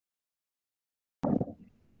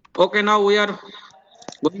Okay, now we are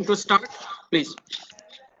going to start. Please.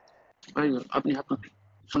 Good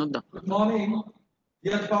morning,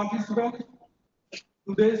 dear participants.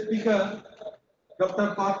 Today's speaker,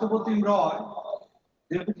 Dr. Partha Pratim,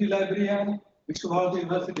 Deputy Librarian, Vishwabhat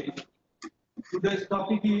University. Today's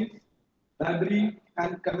topic is Library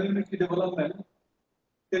and Community Development,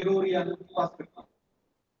 Tagorean Perspective.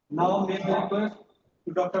 Now, may I request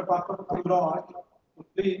to Dr. Partha Pratim to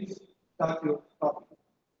please start your topic.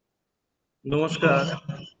 Namaskar.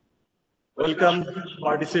 Welcome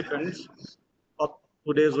participants of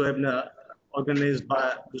today's webinar organized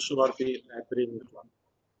by Vishwabhat Library Network.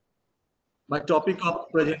 My topic of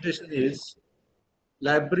presentation is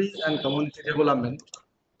Library and Community Development,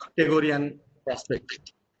 Tagorean Perspective.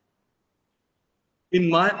 In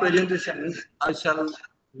my presentation, I shall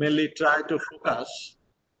mainly try to focus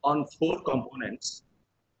on 4 components,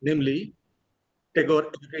 namely Tagore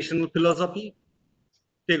educational philosophy,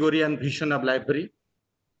 Tagorean vision of library,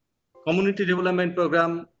 community development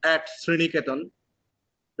program at Sriniketan,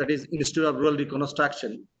 that is Institute of Rural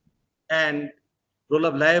Reconstruction, and role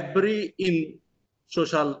of library in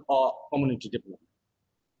social or community development.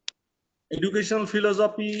 Educational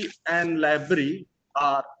philosophy and library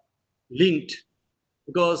are linked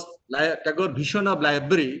because Tagore's vision of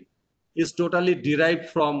library is totally derived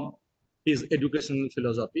from his educational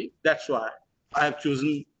philosophy. That's why I have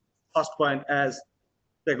chosen first point as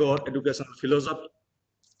Tagore educational philosophy.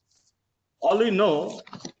 All we know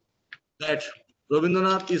that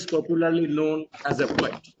Rabindranath is popularly known as a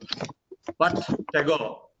poet, but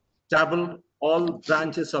Tagore traveled all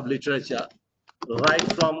branches of literature,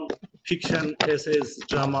 right from fiction, essays,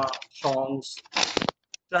 drama, songs,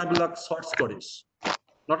 travelogue short stories.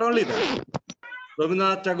 Not only that,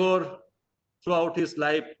 Rabindranath Tagore throughout his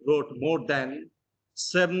life wrote more than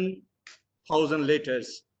 7,000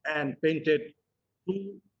 letters and painted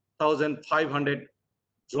 2,500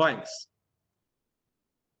 drawings.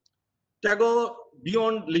 Tagore,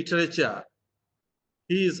 beyond literature,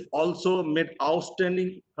 he is also made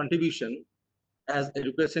outstanding contribution as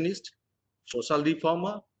educationist, social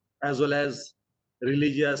reformer, as well as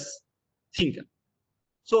religious thinker.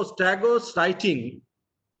 So Tagore's writing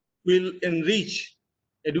will enrich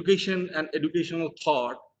education and educational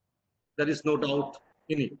thought. There is no doubt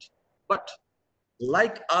in it. But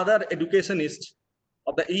like other educationists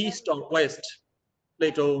of the East or West,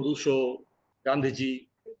 Plato, Rousseau, Gandhiji,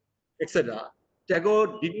 etc.,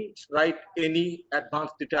 Tagore didn't write any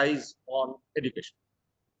advanced treatise on education.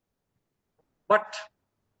 But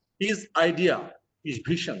his idea, his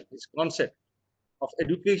vision, his concept of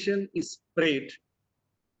education is spread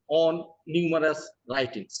on numerous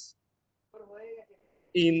writings.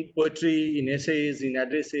 In poetry, in essays, in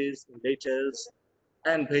addresses, in letters,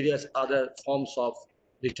 and various other forms of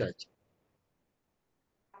literature.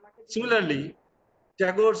 Similarly,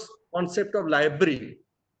 Tagore's concept of library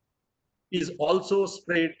is also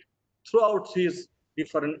spread throughout his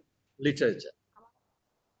different literature.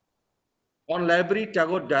 On library,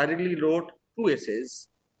 Tagore directly wrote 2 essays.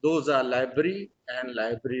 Those are Library and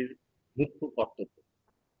Library Mukhu Kartavya.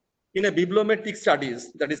 In a bibliometric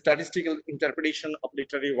studies, that is statistical interpretation of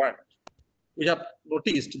literary work, we have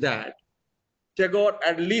noticed that Tagore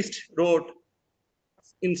at least wrote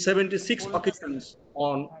in 76 occasions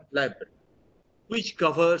on library, which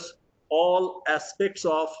covers all aspects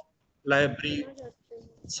of library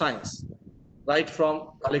science, right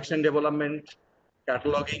from collection development,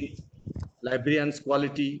 cataloging, librarians'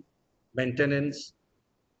 quality, maintenance,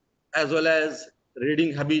 as well as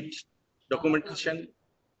reading habit, documentation,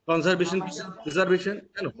 conservation, preservation,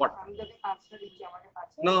 and what.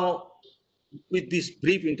 Now, with this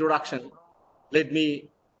brief introduction, let me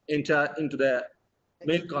enter into the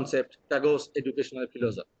main concept, Tagore's educational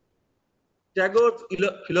philosophy. Tagore's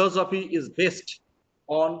philosophy is based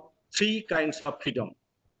on 3 kinds of freedom.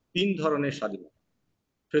 3 ধরনের স্বাধীনতা.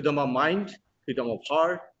 Freedom of mind, freedom of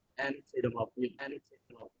heart, and freedom of will.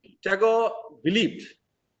 Tagore believed,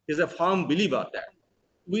 is a firm believer that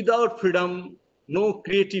without freedom, no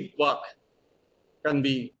creative work can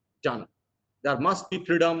be done. There must be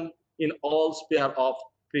freedom in all sphere of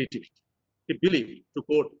creativity. He believed, to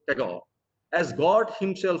quote Tagore, as God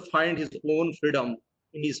himself find his own freedom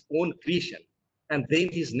in his own creation, and then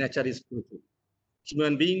his nature is fulfilled.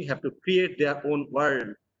 Human beings have to create their own world,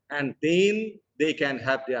 and then they can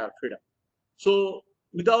have their freedom. So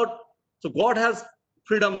God has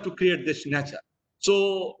freedom to create this nature. So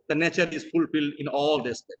the nature is fulfilled in all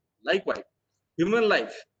this. Likewise, human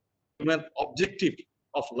life, human objective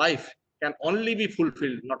of life can only be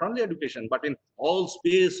fulfilled, not only education, but in all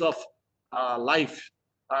space of life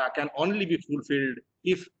can only be fulfilled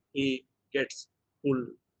if he gets full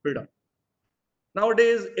freedom.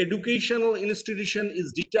 Nowadays, educational institution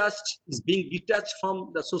is being detached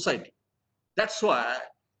from the society. That's why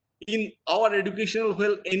in our educational,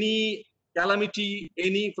 well, any calamity,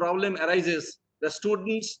 any problem arises, the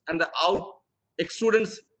students and the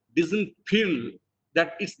ex-students doesn't feel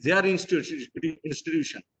that it's their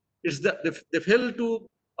institution. It's they fail to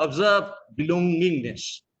observe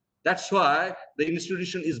belongingness. That's why the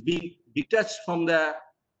institution is being detached from the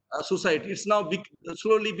society. It's now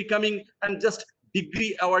slowly becoming and just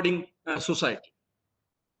degree awarding society.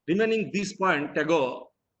 Remaining this point, Tagore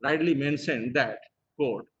rightly mentioned that,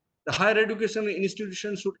 quote, the higher education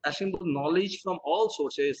institution should assemble knowledge from all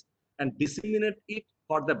sources and disseminate it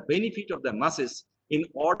for the benefit of the masses in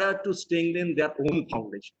order to strengthen their own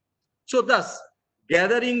foundation. So thus,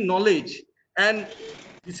 gathering knowledge and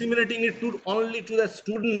disseminating it to only to the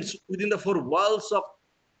students within the four walls of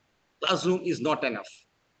classroom is not enough.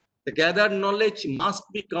 The gathered knowledge must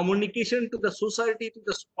be communication to the society to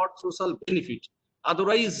the spot social benefit.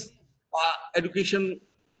 Otherwise,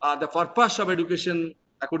 the purpose of education,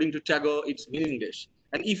 according to Tagore, it's meaningless.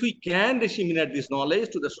 And if we can disseminate this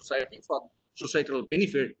knowledge to the society for societal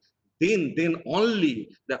benefit, then only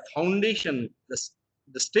the foundation,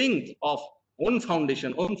 the strength of own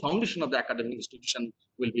foundation of the academic institution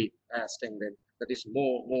will be strengthened. That is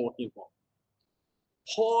more important.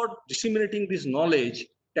 For disseminating this knowledge,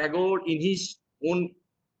 Tagore, in his own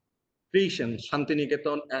creation,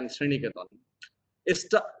 Shantiniketan and Sriniketan,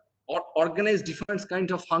 organized different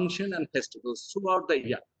kinds of function and festivals throughout the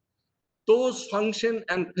year. Those function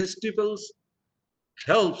and festivals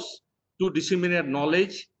helps to disseminate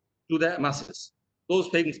knowledge to the masses. Those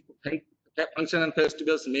function and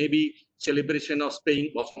festivals may be celebration of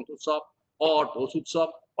Spain, Basantotsav, or Bosutsav,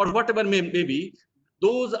 or whatever may be.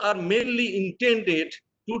 Those are mainly intended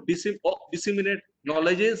to disseminate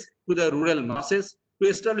knowledges to the rural masses, to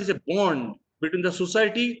establish a bond between the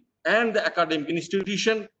society and the academic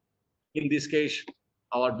institution, in this case,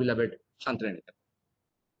 our beloved Shantiniketan.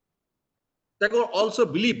 Tagore also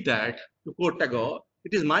believed that, to quote Tagore,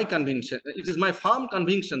 it is my firm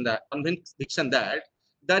conviction that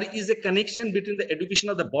there is a connection between the education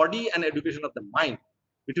of the body and education of the mind.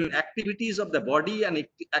 Between activities of the body and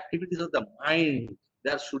activities of the mind,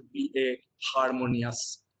 there should be a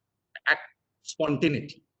harmonious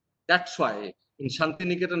spontaneity. That's why in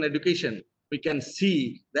Shantiniketan education, we can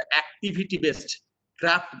see the activity-based,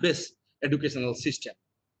 craft-based educational system.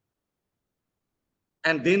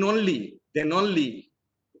 And then only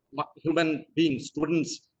human beings,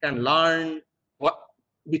 students can learn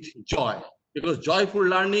with joy, because joyful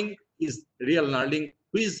learning is real learning.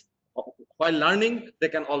 While learning, they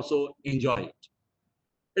can also enjoy it.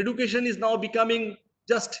 Education is now becoming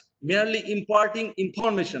just merely imparting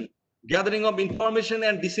information, gathering of information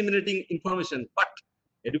and disseminating information. But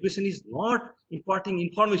education is not imparting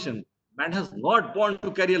information. Man has not born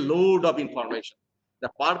to carry a load of information. The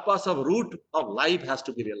purpose of root of life has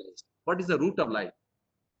to be realized. What is the root of life?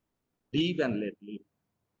 Live and let live.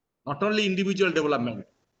 Not only individual development,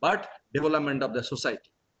 but development of the society.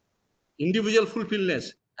 Individual fulfillment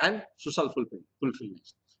and social fulfillment.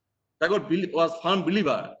 Tagore was a firm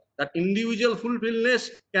believer that individual fulfillment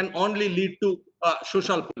can only lead to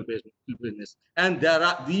social fulfillment. And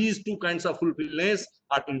these two kinds of fulfillment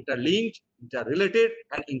are interlinked, interrelated,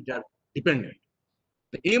 and interdependent.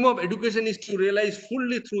 The aim of education is to realize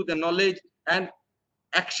fully through the knowledge and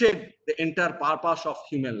accept the entire purpose of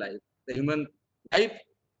human life. The human life,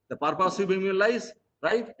 the purpose of human life,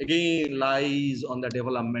 right, again lies on the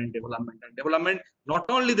development, not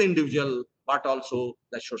only the individual, but also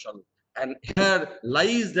the social. And here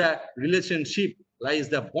lies the relationship, lies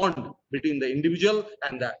the bond between the individual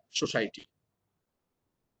and the society.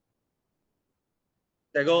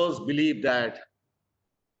 Tagore's believe that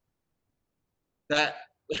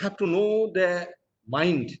we have to know the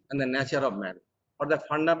mind and the nature of man. Or the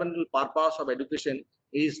fundamental purpose of education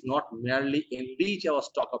is not merely enrich our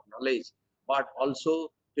stock of knowledge, but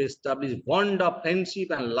also to establish bond of friendship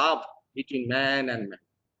and love between man and man.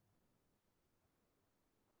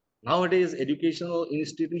 Nowadays, educational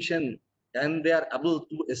institutions, and they are able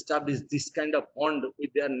to establish this kind of bond with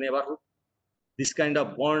their neighborhood, this kind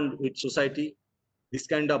of bond with society, this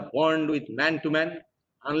kind of bond with man to man,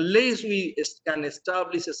 unless we can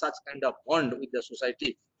establish such kind of bond with the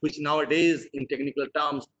society, which nowadays in technical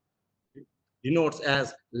terms denotes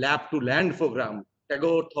as lab to land program.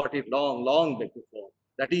 Tagore thought it long back before.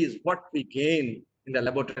 That is what we gain in the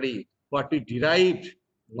laboratory, what we derived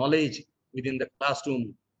knowledge within the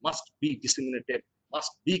classroom must be disseminated,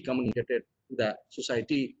 must be communicated to the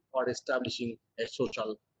society for establishing a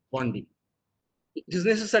social bonding. It is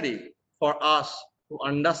necessary for us to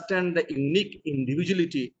understand the unique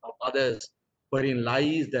individuality of others, wherein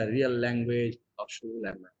lies the real language of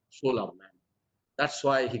soul of man. That's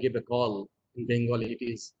why he gave a call in Bengali. It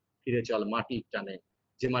is ফিরে চল মাটির টানে,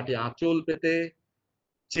 যে মাটি আঁচল পেতে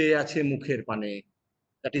চেয়ে আছে মুখের পানে.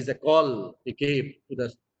 That is the call he gave to the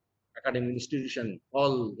academic institution,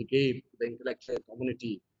 call he gave to the intellectual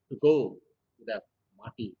community to go to the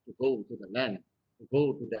mati, to go to the land, to go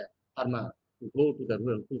to the farmer, to go to the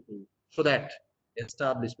rural people, so that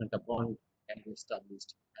establishment of bond can be established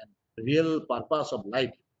and real purpose of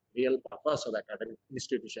life, real purpose of academic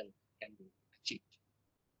institution can be achieved.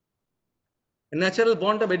 A natural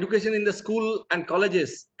bond of education in the school and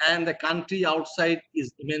colleges and the country outside is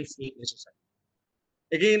immensely necessary.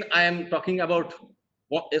 Again, I am talking about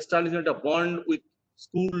establishment of bond with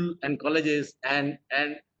school and colleges and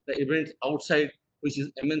the events outside, which is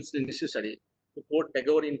immensely necessary. To quote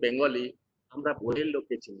Tagore in Bengali, আমরা বইয়ের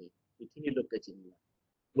লোককে চিনি, পৃথিবীর লোককে চিনি না।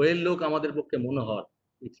 বইয়ের লোক আমাদের পক্ষে মনোহর,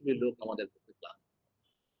 পৃথিবীর লোক আমাদের পক্ষে ক্লান্ত।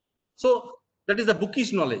 So that is the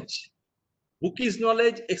bookish knowledge. Bookish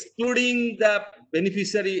knowledge excluding the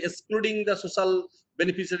beneficiary, excluding the social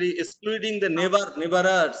beneficiary, excluding the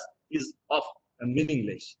neighborers is of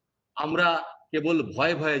meaningless. আমরা কেবল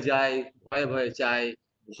ভয়ে ভয়ে যাই, ভয়ে ভয়ে চাই,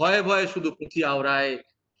 ভয়ে ভয়ে শুধু পুঁথি আওড়ায়,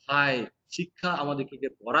 হায় শিক্ষা আমাদেরকে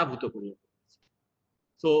পরাভূত করিয়ে ফেলেছে.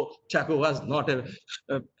 So Chaco was not a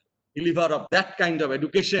believer of that kind of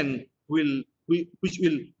education which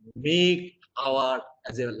will make our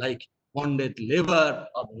as a like bonded labor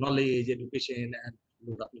of knowledge, education, and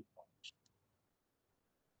information.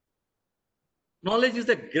 Knowledge is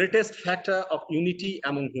the greatest factor of unity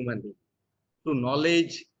among human beings. Through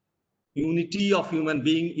knowledge, unity of human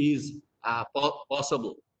being is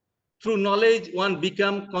possible. Through knowledge, one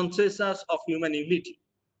becomes conscious of human unity,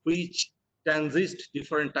 which transits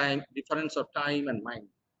difference of time and mind.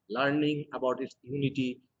 Learning about its unity,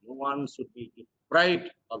 no one should be deprived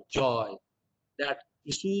of joy that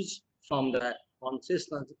issues from the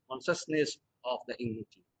consciousness of the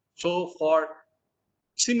unity. So for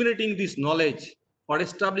assimilating this knowledge, for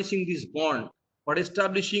establishing this bond, for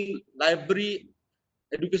establishing library,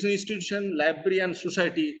 education institution, library and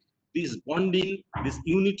society, this bonding, this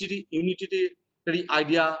unitary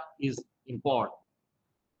idea is important.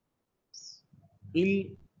 In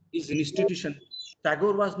his institution,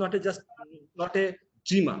 Tagore was not a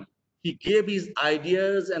dreamer. He gave his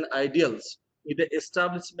ideas and ideals with the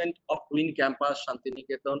establishment of Twin Campus,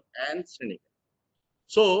 Shantiniketan and Sriniketan.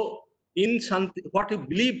 So, in what he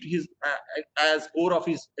believed as core of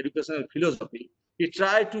his educational philosophy, he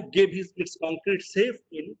tried to give its concrete shape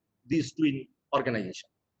in these twin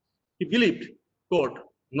organizations. He believed, quote,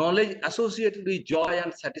 knowledge associated with joy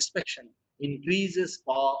and satisfaction increases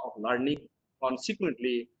power of learning.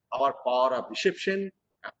 Consequently, our power of reception,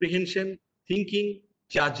 apprehension, thinking,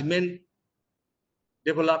 judgment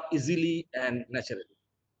develop easily and naturally.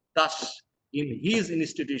 Thus, in his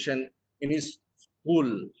institution, in his school,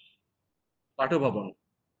 Partha Pratim,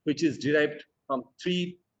 which is derived from three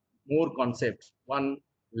more concepts. One,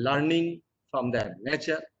 learning from the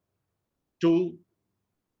nature. Two,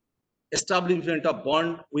 establishment of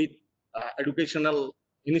bond with educational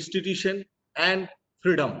institution, and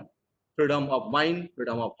freedom of mind,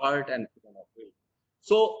 freedom of heart, and freedom of will.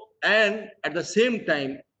 So, and at the same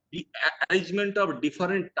time, the arrangement of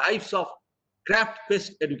different types of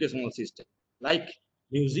craft-based educational system like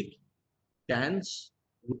music, dance,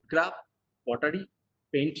 woodcraft, pottery,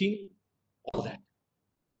 painting, all that.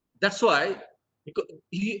 That's why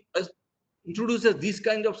he introduces this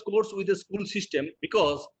kind of course with the school system,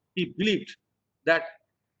 because he believed that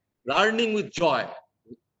learning with joy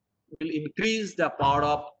will increase the power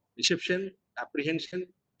of reception, apprehension,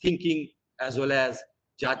 thinking, as well as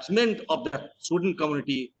judgment of the student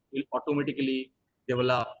community will automatically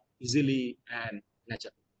develop easily and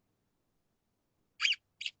naturally.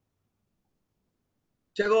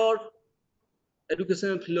 Tagore's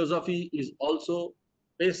educational philosophy is also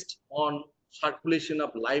based on circulation of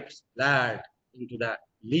life's blood into the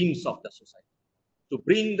limbs of the society, to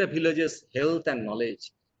bring the villagers health and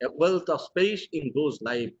knowledge, a wealth of space in those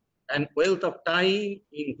lives, and wealth of time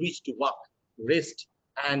in which to work, rest,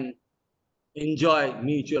 and enjoy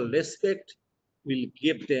mutual respect will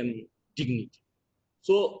give them dignity.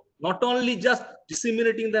 So not only just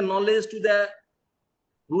disseminating the knowledge to the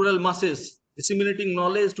rural masses, disseminating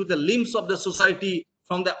knowledge to the limbs of the society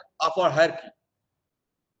from the upper hierarchy,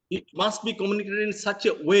 it must be communicated in such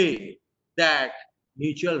a way that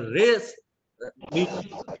mutual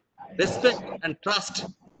respect and trust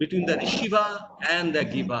between the receiver and the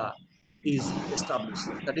giver is established.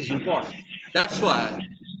 That is important. That's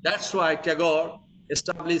why Tagore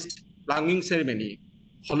established plunging ceremony,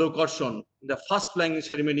 Holocaustion, in the first plunging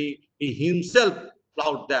ceremony, he himself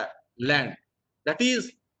plowed the land. That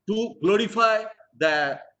is to glorify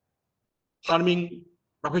the farming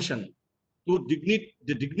profession, to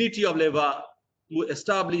the dignity of labor, to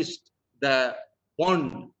establish the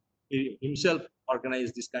bond. He himself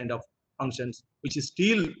organized this kind of functions, which is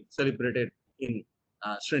still celebrated in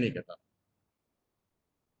Sriniketa.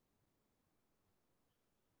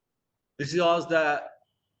 This was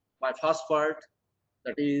my first part,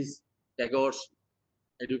 that is Tagore's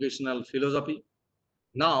educational philosophy.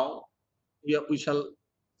 Now we shall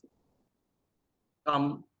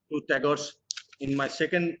come to Tagore's, in my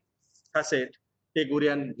second facet,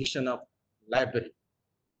 Tagorean vision of library.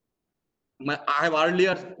 I have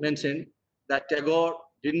earlier mentioned that Tagore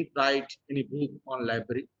didn't write any book on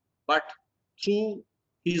library, but through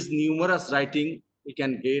his numerous writing, we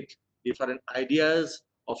can get different ideas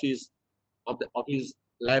of his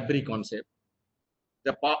library concept,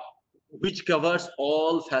 which covers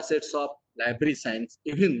all facets of library science.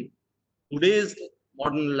 Even today's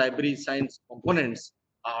modern library science components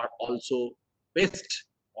are also based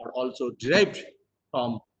or also derived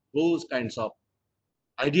from those kinds of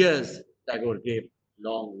ideas Tagore gave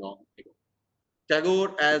long ago.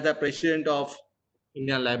 Tagore, as the president of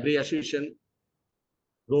Indian Library Association,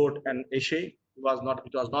 wrote an essay. It was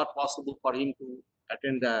not possible for him to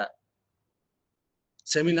attend the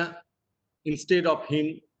seminar. Instead of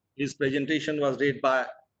him, his presentation was read by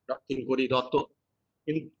Tinkori Dotto.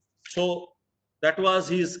 So that was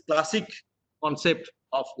his classic concept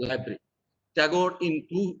of library. Tagore, in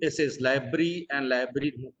two essays, Library and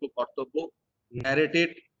Library Mukto Kartobbo, narrated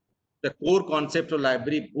the core concept of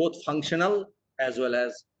library, both functional as well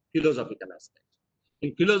as philosophical aspect.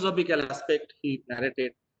 In philosophical aspect, he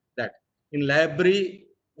narrated that in library,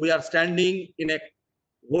 we are standing in a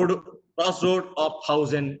crossroad of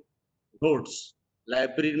 1,000 roads.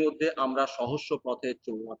 Library মধ্যে আমরা সহস্র পথের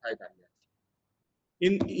চৌমাথায় দাঁড়িয়ে আছি.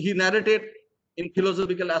 He narrated in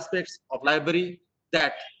philosophical aspects of library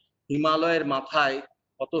that হিমালয়ের মাথায়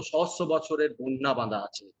কত সহস্র বছরের বন্যা বাঁধা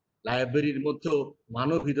আছে, লাইব্রেরির মধ্যেও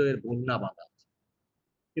মানব হৃদয়ের বন্যা বাঁধা আছে.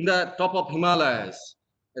 In the top of Himalayas,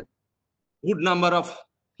 a good number of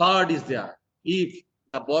flood is there. If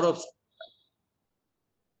the borough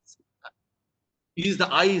is the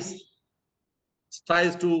ice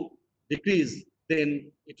tries to decrease, then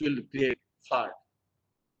it will create flood.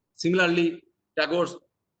 Similarly, Tagore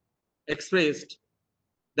expressed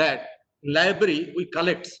that in library we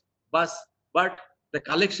collect, but the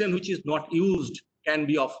collection which is not used can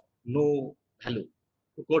be of no value.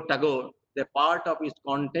 To quote Tagore, the part of its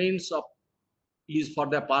contents is for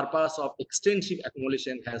the purpose of extensive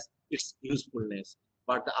accumulation has its usefulness,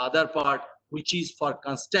 but the other part, which is for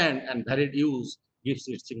constant and varied use, gives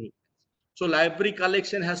its significance. So library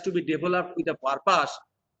collection has to be developed with the purpose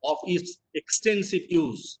of its extensive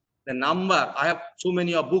use. The number, I have so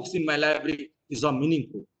many of books in my library, is not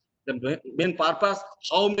meaningful. The main purpose,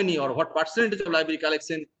 how many or what percentage of library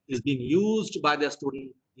collection is being used by the student,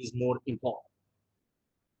 is more important.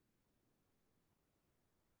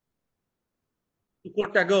 To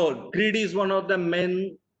quote Tagore, greed is one of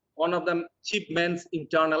the chief man's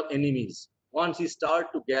internal enemies. Once he starts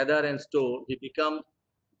to gather and store, he becomes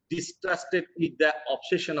distrusted with the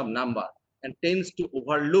obsession of number and tends to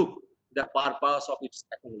overlook the purpose of its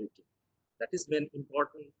accumulating. That is an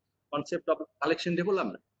important concept of collection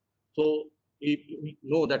development. So we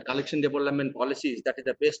know that collection development policies, that is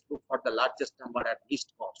the best book for the largest number at least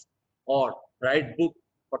cost, or right book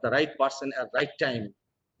for the right person at right time.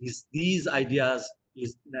 These ideas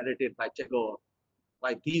is narrated by Tagore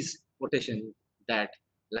by these quotation that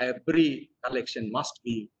library collection must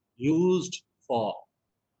be used for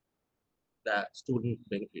the student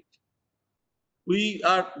benefit. We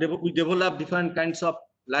develop different kinds of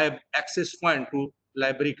access point to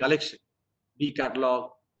library collection, catalog,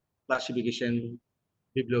 classification,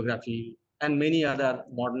 bibliography, and many other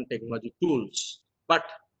modern technology tools. But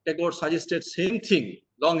Tagore suggested same thing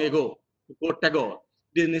long ago. To quote Tagore,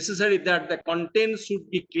 it is necessary that the content should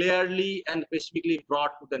be clearly and specifically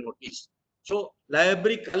brought to the notice. So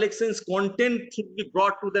library collections content should be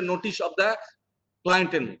brought to the notice of the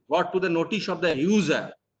clientele, brought to the notice of the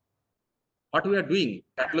user. What we are doing,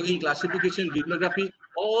 cataloging, classification, bibliography,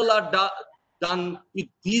 all are done with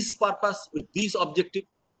this purpose, with this objective.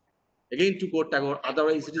 Again, to quote Tagore,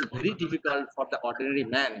 otherwise it is very difficult for the ordinary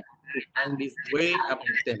man to find his way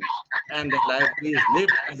among them. And the library is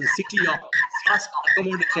left as a city of fast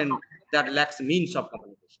accommodation that lacks means of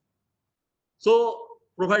communication. So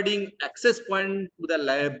providing access point to the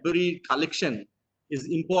library collection is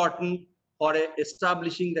important for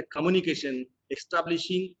establishing the communication,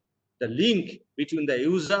 establishing the link between the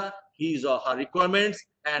user, his or her requirements,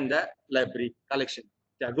 and the library collection.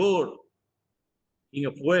 Tagore, being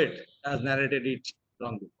a poet, has narrated it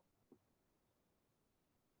long before.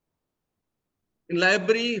 In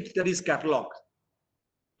library, there is catalog,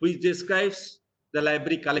 which describes the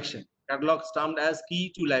library collection. Catalog is termed as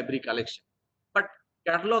key to library collection. But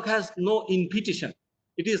catalog has no invitation.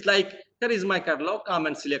 It is like, here is my catalog, come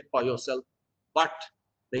and select for yourself. But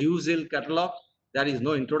the usual catalog, there is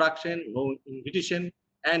no introduction, no invitation,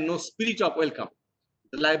 and no spirit of welcome.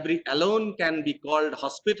 The library alone can be called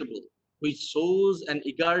hospitable, which shows an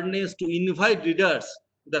eagerness to invite readers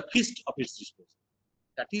to the feast of its disposal.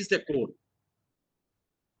 That is the core.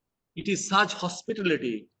 It is such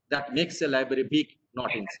hospitality that makes a library big,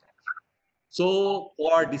 not inside. So,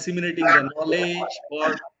 for disseminating the knowledge,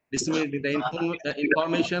 for disseminating the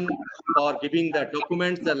information, for giving the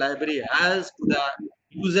documents the library has to the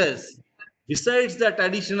users, besides the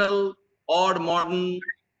traditional or modern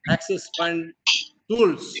access point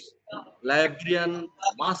tools, librarian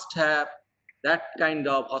must have that kind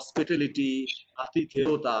of hospitality,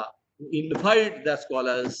 atitheyota, to invite the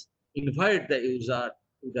scholars, invite the user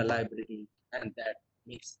to the library, and that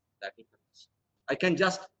makes that difference. I can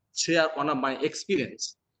just share one of my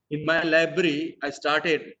experience. In my library, I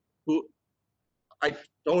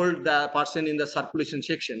told the person in the circulation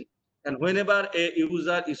section, and whenever a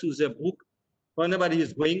user issues a book, whenever he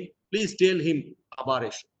is going, please tell him,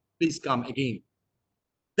 Abaresh, please come again.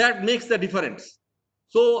 That makes the difference.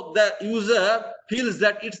 So the user feels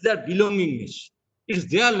that it's their belongingness, it's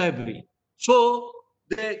their library. So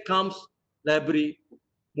they comes library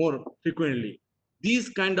more frequently. These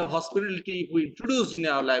kind of hospitality we introduce in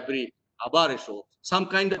our library, Abaresho, some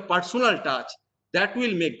kind of personal touch, that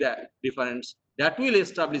will make the difference, that will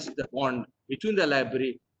establish the bond between the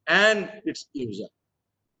library and its user.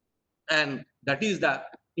 And that is the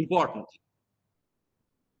important thing.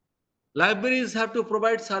 Libraries have to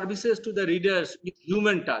provide services to the readers with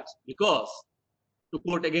human touch because, to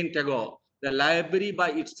quote again Tagore, the library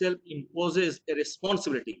by itself imposes a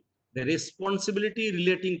responsibility, the responsibility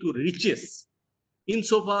relating to riches.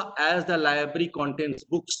 Insofar as the library contains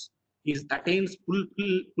books, it attains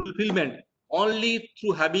fulfillment only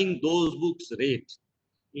through having those books read.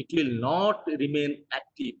 It will not remain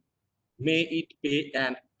active. May it play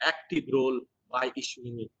an active role by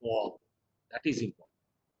issuing it all. That is important.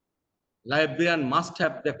 Librarian must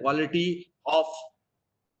have the quality of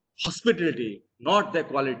hospitality, not the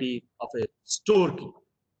quality of a storekeeper.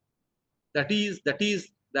 That is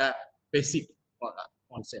the basic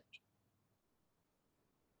concept.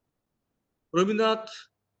 Rabindranath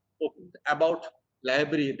spoke about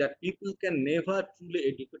library, that people can never truly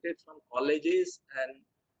educated from colleges and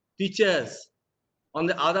teachers. On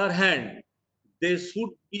the other hand, they should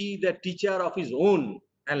be the teacher of his own,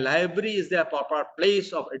 and library is the proper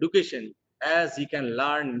place of education, as he can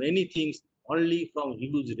learn many things only from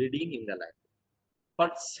huge reading in the library.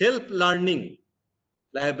 But self-learning,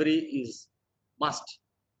 library is must.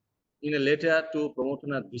 In a letter to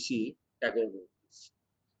Pramothanath Bishi, Tagore wrote this.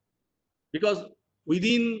 Because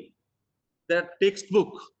within the textbook,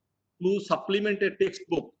 to supplement a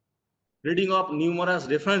textbook, reading of numerous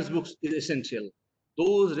reference books is essential.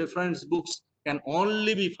 Those reference books can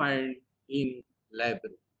only be found in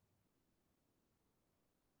library.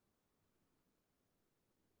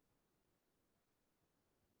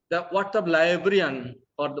 The worth of librarian,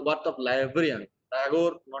 or the worth of librarian,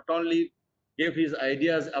 Tagore not only gave his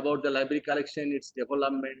ideas about the library collection, its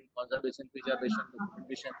development, conservation, preservation,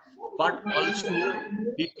 documentation, but also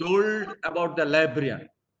he told about the librarian.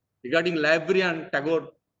 Regarding librarian, Tagore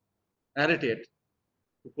narrated,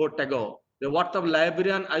 to quote Tagore, the worth of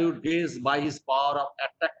librarian I would gauge by his power of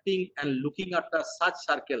attracting and looking after such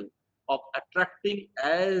circle of attracting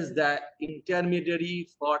as the intermediary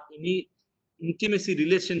for any intimacy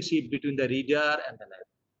relationship between the reader and the library.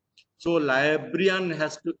 So librarian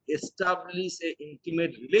has to establish an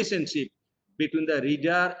intimate relationship between the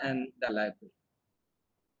reader and the library.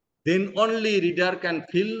 Then only reader can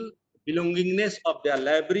feel belongingness of their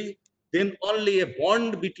library. Then only a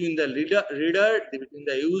bond between the reader, between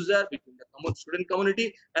the user, between the student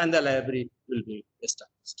community and the library will be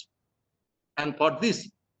established. And for this,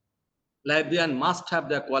 librarian must have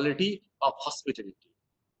the quality of hospitality.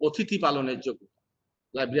 Othithi paloner yogyota.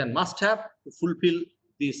 Librarian must have to fulfill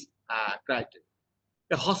this criteria.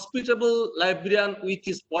 A hospitable librarian with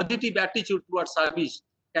his positive attitude towards service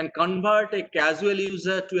can convert a casual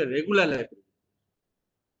user to a regular librarian.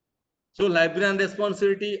 So librarian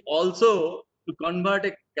responsibility also to convert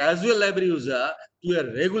a casual library user to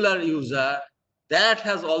a regular user. That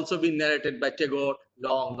has also been narrated by Tagore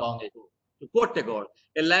long ago. To quote Tagore,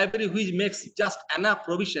 a library which makes just enough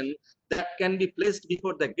provision that can be placed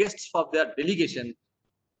before the guests of their delegation,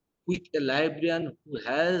 with a librarian who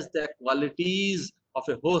has the qualities of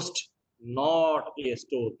a host, not a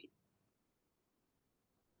storekeeper.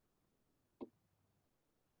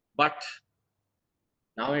 But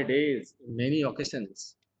nowadays, in many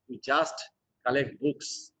occasions, we just collect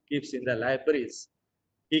books, keeps in the libraries,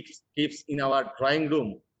 keeps in our drawing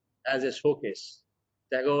room as a showcase.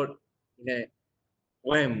 Tagore in a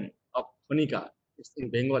poem of Khanika, it's in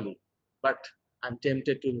Bengali, but I'm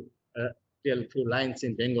tempted to tell few lines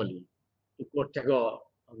in Bengali to quote Tagore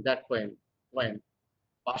on that poem.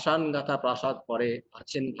 পাষাণ গাথা প্রাসাদ পরে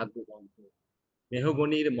আছেন ভাগ্যবন্ত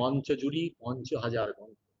মেহগনির মঞ্চ জুড়ি পঞ্চ হাজার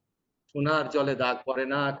গ্রন্থ সোনার জলে দাগ পড়ে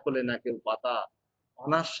না খোলে না কেউ পাতা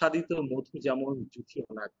অনাস্বাদিত মধু যেমন জুথি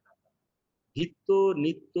অনাগ ভিত্ত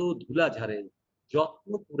নিত্য ধুলা ঝাড়ে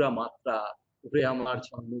যত্ন পুরা মাত্রা উপরে আমার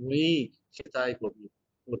ছন্দময়ী সেটাই কবি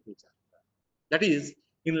করতে যাত্রা। That is,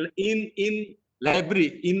 in library,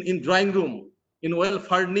 in drawing room, in well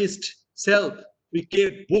furnished shelf, we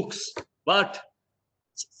keep books, but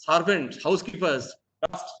servants, housekeepers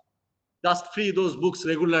just free those books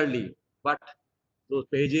regularly, but those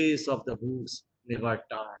pages of the books never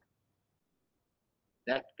turn.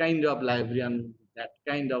 That kind of librarian, that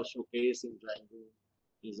kind of showcase in drawing room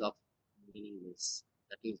is of meaningless.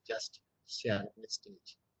 That is just sheer wastage.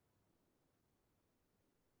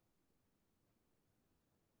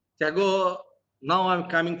 Tagore, now I'm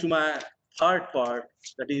coming to my third part,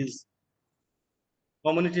 that is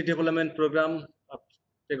community development program of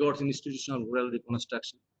Tagore's Institution of Rural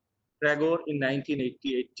Reconstruction. Tagore in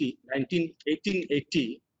 1880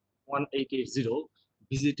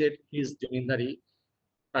 visited his Jamindari,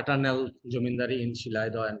 paternal Jamindari in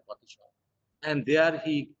Shilaida and Patishar. And there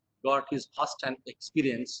he got his first-hand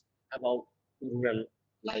experience about rural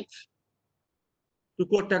life. To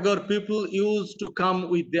quote Tagore, people used to come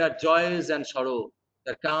with their joys and sorrow,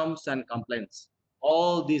 their calms and complaints.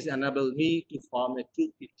 All these enable me to form a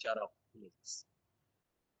true picture of villages.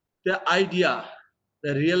 The idea,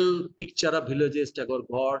 the real picture of villages Tagore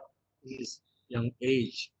got his young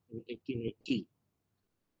age in 1880.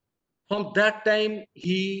 From that time,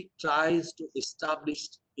 he tries to establish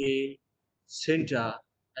a center,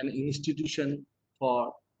 an institution for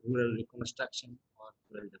rural reconstruction or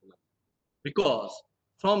rural development. Because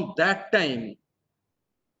from that time,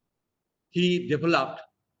 he developed,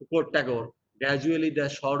 to quote Tagore, gradually the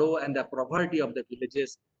sorrow and the poverty of the villages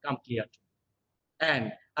come clear to me. And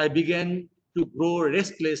I began to grow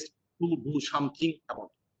restless to do something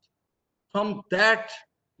about it. From that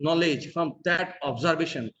knowledge, from that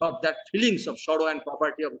observation, from that feelings of sorrow and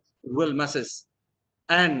poverty of rural masses,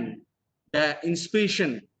 and the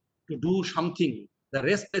inspiration to do something, the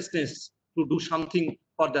restlessness to do something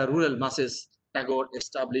for the rural masses, Tagore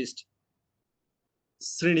established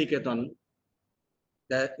Sriniketan,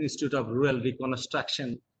 the Institute of Rural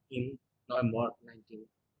Reconstruction, in November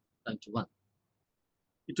 1991.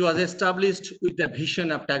 It was established with the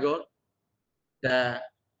vision of Tagore, the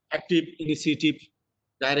active initiative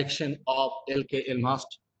direction of L.K.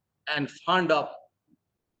 Elmhurst, and fund of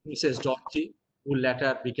Mrs. Dorothy, who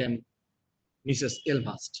later became Mrs.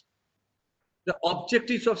 Elmhurst. The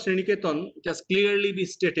objectives of Sriniketan, it has clearly been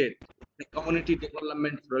stated, the community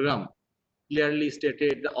development program clearly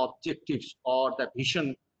stated the objectives or the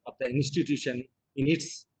vision of the institution in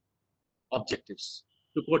its objectives.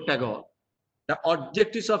 To quote Tagore, the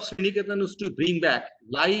objectives of Sriniketan is to bring back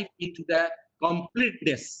life into the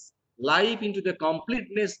completeness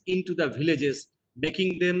into the villages,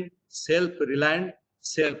 making them self-reliant,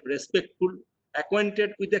 self-respectful,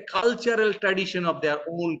 acquainted with the cultural tradition of their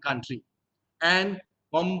own country, and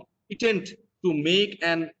competent to make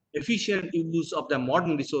an efficient use of the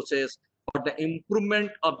modern resources for the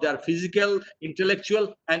improvement of their physical,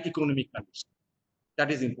 intellectual, and economic condition.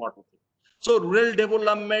 That is important. So rural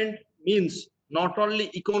development means not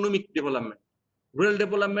only economic development. Rural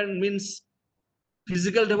development means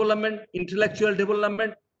physical development, intellectual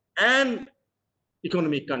development, and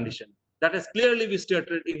economic condition. That is clearly be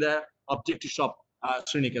stated in the objectives of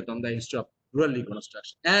Sriniketan, the Institute of Rural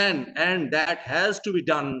Reconstruction. And that has to be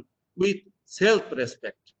done with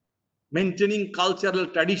self-respect, maintaining cultural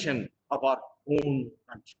tradition of our own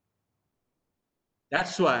country.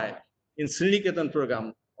 That's why in Sriniketan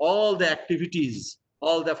program, all the activities,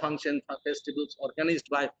 all the functions, festivals organized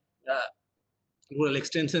by Rural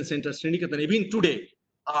Extension Center Sriniketan, even today,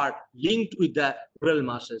 are linked with the rural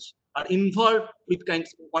masses, are involved with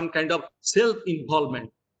one kind of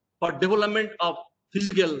self-involvement. For development of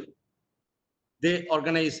physical, they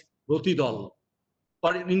organize Roti Dal.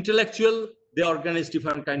 For intellectual, they organize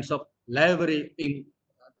different kinds of library in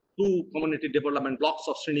two community development blocks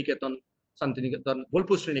of Sriniketan, Santiniketan,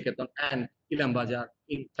 Bolpur Sriniketan, and Ilam Bazar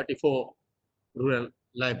in 34 rural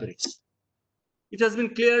libraries. It has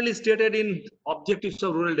been clearly stated in objectives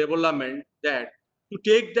of rural development that to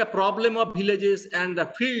take the problem of villages and the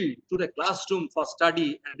field to the classroom for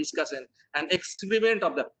study and discussion and experiment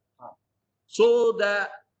of the farm. So the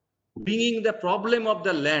bringing the problem of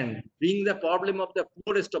the land, bringing the problem of the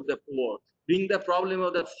poorest of the poor, bringing the problem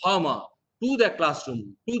of the farmer to the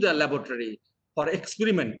classroom, to the laboratory for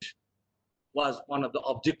experiment was one of the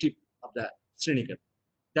objectives of the Sriniketan.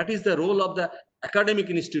 That is the role of the academic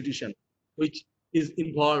institution, which is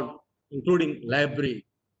involved, including library,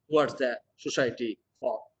 towards the society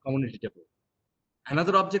for community development.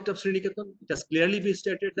 Another object of Sriniketan, it has clearly been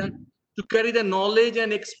stated that to carry the knowledge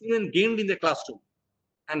and experience gained in the classroom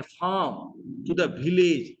and farm to the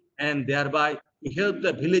village, and thereby to help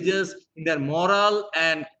the villagers in their moral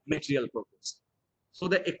and material progress. So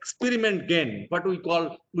the experiment gained, what we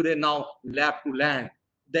call today now lab to land,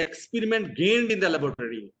 the experiment gained in the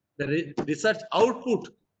laboratory, the research output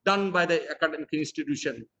done by the academic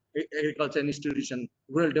institution, agriculture institution,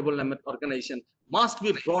 rural development organization must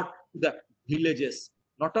be brought to the villages,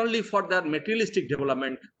 not only for their materialistic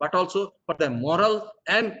development, but also for their moral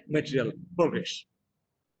and material progress.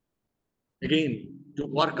 Again, to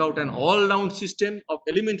work out an all-round system of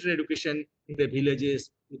elementary education in the villages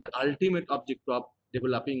with the ultimate object of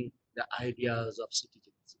developing the ideas of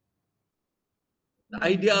citizenship. The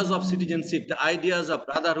ideas of citizenship, the ideas of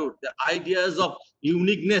brotherhood, the ideas of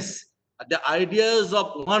uniqueness, the ideas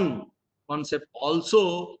of one concept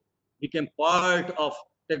also became part of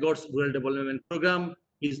Tagore's rural development program,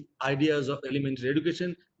 his ideas of elementary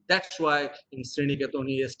education. That's why in Sriniketan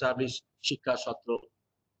he established Shikha Satra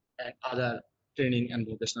and other training and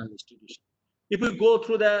vocational institutions. If we go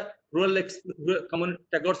through the rural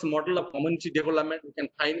Tagore's model of community development, we can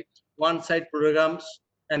find one side programs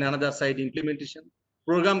and another side implementation.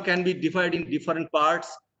 Program can be divided in different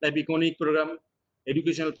parts like economic program,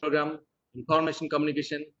 educational program, information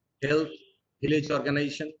communication, health, village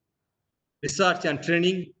organization, research and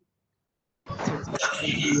training,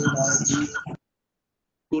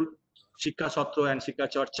 school, Shikha Satra and Shikha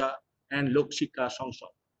Charcha, and Lok Shikha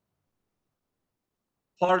Sangsad.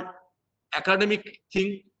 For academic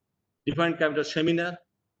thing, different kind of seminar,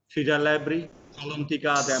 feeder library,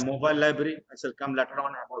 Cholantika, the mobile library, I shall come later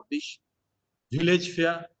on about this, village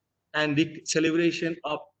fair, and the celebration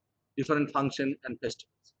of different functions and festivals.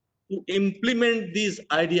 To implement these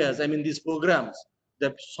ideas, I mean these programs,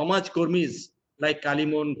 the Samaj Kormis like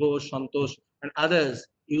Kalimon Ghosh, Santosh, and others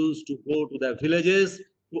used to go to the villages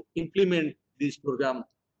to implement this program,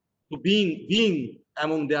 to being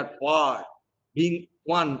among their part, being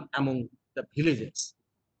one among the villages.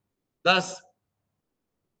 Thus,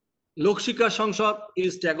 Lok Shikha Sangsad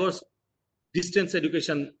is Tagore's distance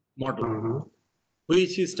education model,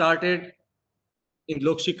 which he started in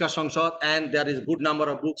Lok Shikha Sangsad, and there is a good number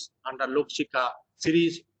of books under Lok Shikha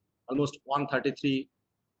series, almost 133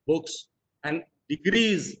 books, and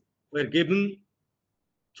degrees were given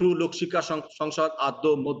through Lok Shikha Sangsad,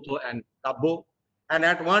 Addo, Moddho, and Kabbo. And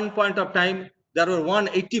at one point of time, there were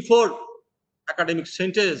 184 academic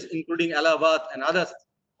centers, including Allahabad and others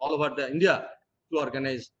all over the India, to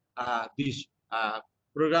organize these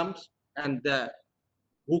programs. And the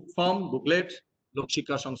book form, booklet, Lok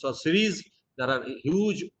Shikha Sangsad series, there are a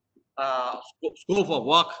huge scope of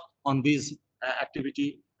work on this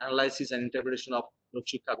activity, analysis and interpretation of Lok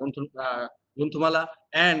Shikha Gunthumala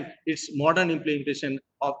and its modern implementation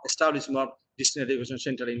of establishment of Distance Education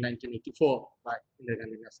Center in 1984 by Indira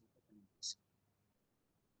Gandhi National University.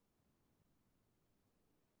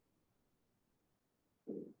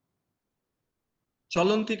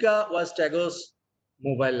 Cholantika was Tagore's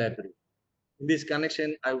mobile library. In this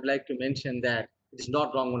connection, I would like to mention that it is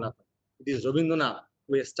not Rangunathan. It is Rabindranath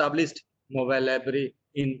who established mobile library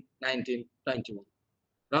in 1921.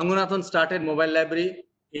 Rangunathan started mobile library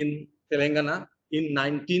in Telangana in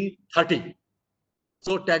 1930.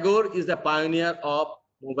 So Tagore is the pioneer of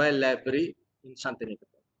mobile library in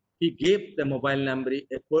Santiniketan. He gave the mobile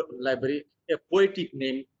library a poetic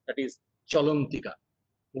name, that is Cholantika,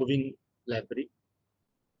 moving library.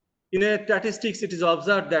 In statistics, it is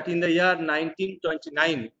observed that in the year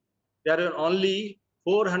 1929, there were only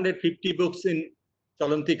 450 books in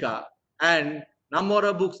Cholantika and number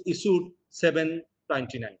of books issued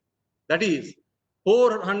 729. That is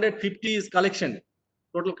 450 is collection,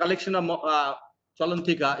 total collection of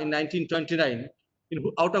Cholantika in 1929,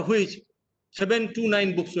 out of which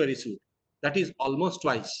 729 books were issued. That is almost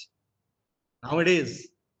twice. Nowadays,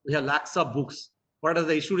 we have lakhs of books. What is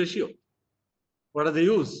the issue ratio? What are the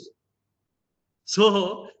use?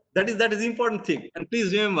 So that is important thing. And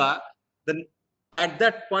please remember that at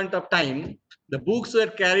that point of time, the books were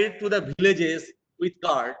carried to the villages with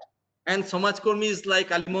cart, and Samaj Kormis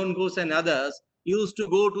like Alimon Ghosh and others used to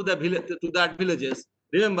go to the village to that villages.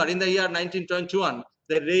 Remember, in the year 1921,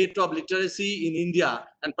 the rate of literacy in India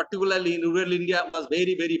and particularly in rural India was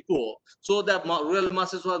very, very poor. So the rural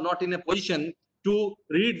masses was not in a position to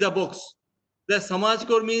read the books. The Samaj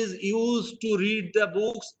Kormis used to read the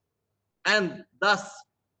books and thus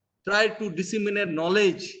try to disseminate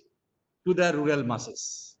knowledge to the rural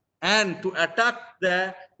masses and to attack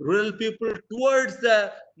the rural people towards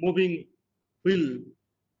the moving wheel.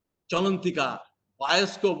 Chalantika,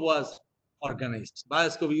 bioscope was organized.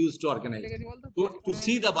 Bioscope used to organize. To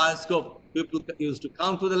see the bioscope, people used to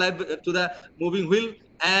come to the library, to the moving wheel,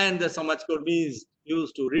 and the Samaj Kormis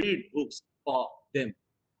used to read books for them.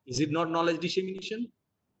 Is it not knowledge dissemination?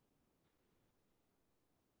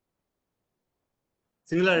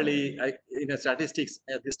 Similarly, in the statistics,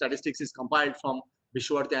 this statistics is compiled from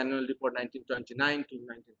Vishwavarti Annual Report 1929 to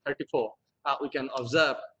 1934. We can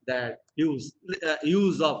observe that use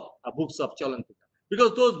of books of Chalantika,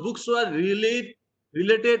 because those books were related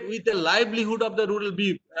with the livelihood of the rural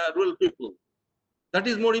people. That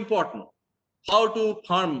is more important. How to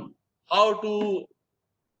farm, how to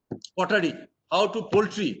pottery, how to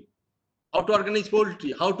poultry, how to organize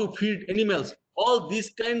poultry, how to feed animals, all these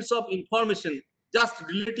kinds of information just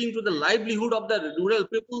relating to the livelihood of the rural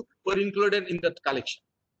people were included in that collection.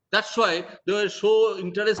 That's why they were so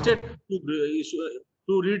interested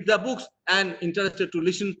to read the books and interested to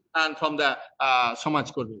listen and from the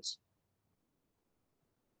Samaj Kormis.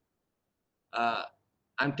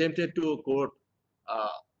 I'm tempted to quote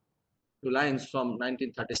two lines from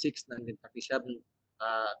 1936-1937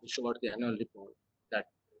 Vishwavarti Annual Report, that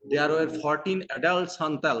there were 14 adult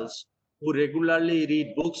Santals who regularly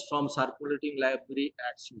read books from circulating library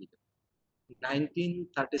at Sweden.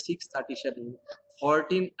 1936-37,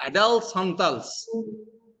 14 adult Santals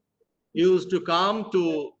used to come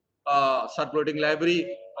to circulating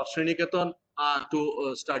library of Sriniketan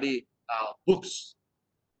to study books.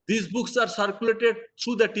 These books are circulated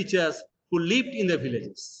through the teachers who lived in the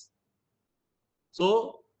villages.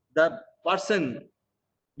 So the person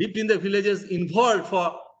lived in the villages involved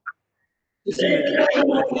for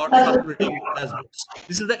circulating those books.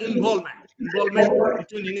 This is the involvement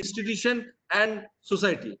between institution and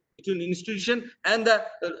society, between institution and the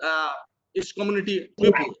its community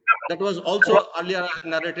people. That was also earlier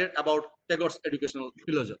narrated about Tagore's educational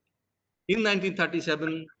philosophy. In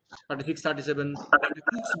 1937, 36-37,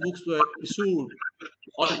 46 books were issued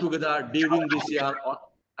altogether during this year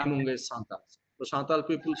among the Santals. So Santal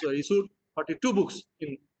peoples were issued 42 books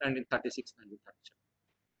in 1936-1937.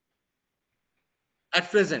 At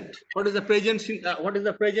present, what is the present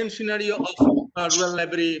scenario of rural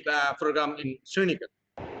library program in Sriniket?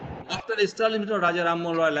 After the establishment of Raja Ram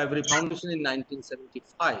Mohan Roy Library Foundation in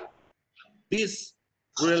 1975, this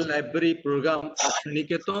rural library program of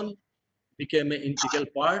Sriniketan became an integral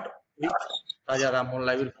part with Raja Ram Mohan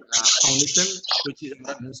Library Foundation, which is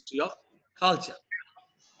under the Ministry of Culture.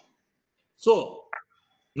 So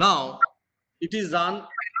now it is run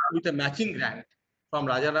with a matching grant from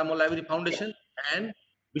Raja Ram Mohan Library Foundation and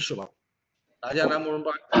Vishwavarti. Raja Ram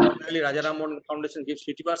Mohan Foundation gives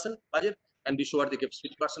 50% budget and Vishwavarti gives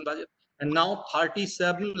 50% budget. And now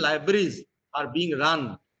 37 libraries are being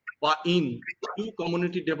run in 2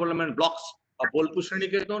 community development blocks of Bolpur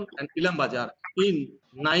Sriniketan and Ilam Bazar in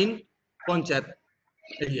 9 panchayat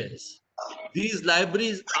areas. These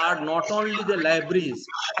libraries are not only the libraries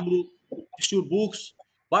to issue books,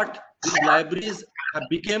 but these libraries have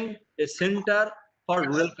become a center for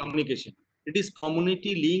rural communication. It is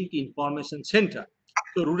community linked information center.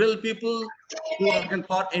 So rural people who are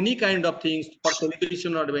for any kind of things, for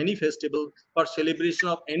celebration of any festival, for celebration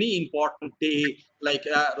of any important day like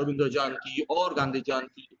Rabindra Jayanti or Gandhi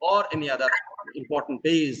Jayanti or any other important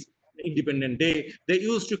days, Independent Day, they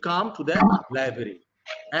used to come to the library.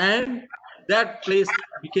 And that place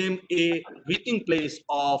became a meeting place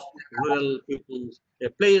of rural people, a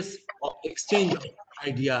place of exchange of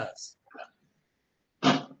ideas.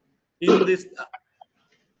 In this,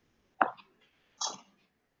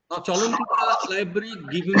 now Chalantika Library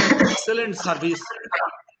given an excellent service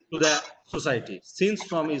to the society since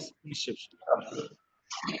from its inception.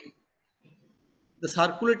 The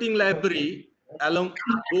circulating library, though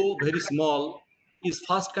very small, is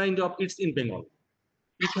first kind of its in Bengal.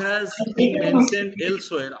 It has been mentioned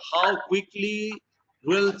elsewhere how quickly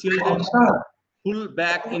rural children pull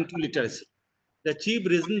back into literacy. The chief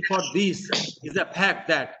reason for this is the fact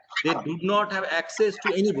that they do not have access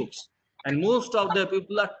to any books. and most of the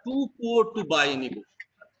people are too poor to buy any book.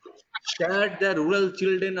 That the rural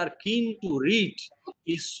children are keen to read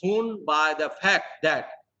is shown by the fact that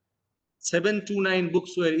 729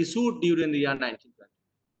 books were issued during the year 1920.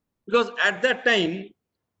 Because at that time,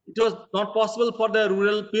 it was not possible for the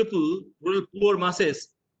rural people, rural poor masses,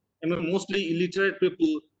 and mostly illiterate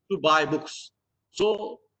people to buy books.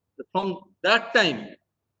 So from that time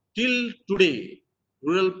till today,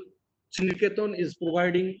 rural Sriniketan is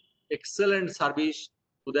providing excellent service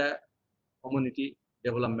to the community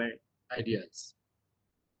development ideas.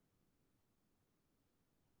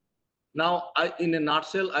 Now, in a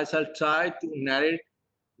nutshell, I shall try to narrate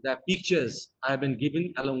the pictures I have been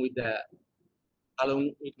given along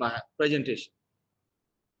with my presentation.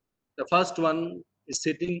 The first one is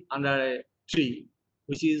sitting under a tree,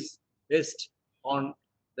 which is based on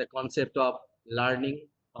the concept of learning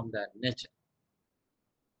from the nature.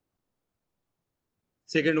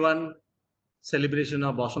 Second one, celebration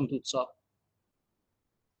of Basant Utsav,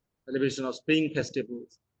 celebration of spring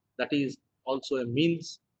festivals. That is also a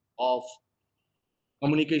means of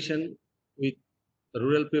communication with the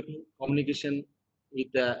rural people, communication with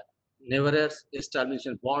the neighbors,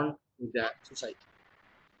 establishing bond with the society.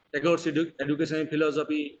 Tagore's education and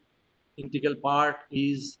philosophy integral part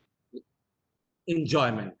is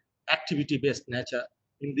enjoyment, activity-based nature.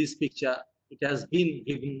 In this picture, it has been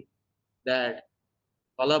given that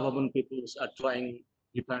Palabhavan peoples are drawing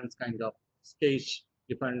different kind of sketch,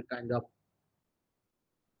 different kind of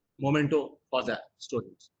memento for the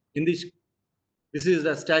students. In this is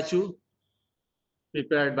the statue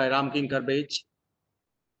prepared by Ram Kinkar Bej,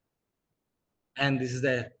 and this is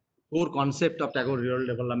the core concept of Tagore Rural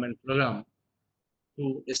Development Program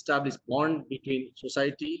to establish bond between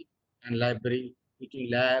society and library, between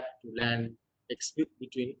lab to land,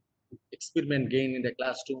 between experiment gain in the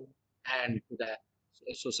classroom and to the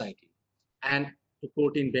society. And to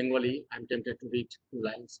quote in Bengali, I'm tempted to read two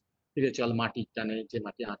lines.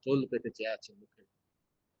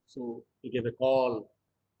 So he gave a call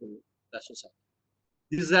to the society.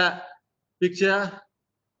 This is a picture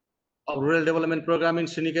of rural development program in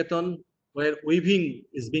Sriniketan, where weaving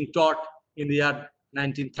is being taught in the year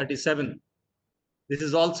 1937. This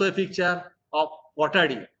is also a picture of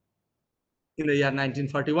pottery in the year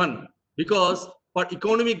 1941. Because for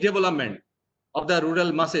economic development of the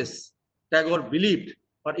rural masses, Tagore believed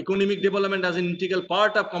for economic development as an integral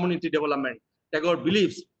part of community development, Tagore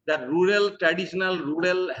believes that traditional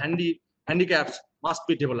rural handicaps must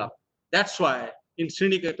be developed. That's why in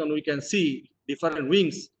Sriniketan we can see different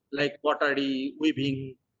wings like pottery,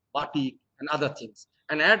 weaving, batik, and other things.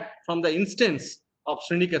 And from the instance of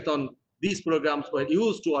Sriniketan, these programs were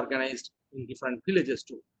used to organize in different villages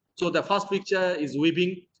too. So the first picture is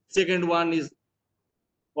weaving, second one is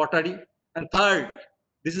pottery, and third,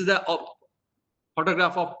 this is the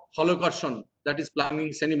photograph of holocarshan, that is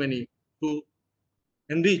planting ceremony to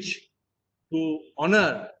enrich, to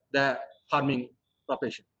honor the farming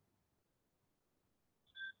profession.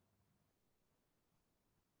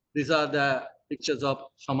 These are the pictures of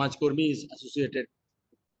Samaj Kurmis associated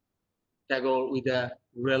Tagore with the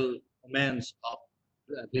rural women of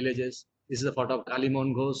villages. This is a photo of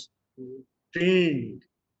Kalimon Ghosh, who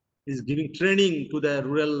is giving training to the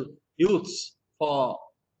rural youths for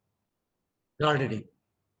gardening.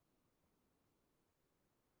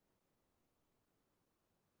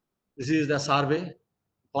 This is the survey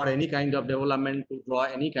for any kind of development, to draw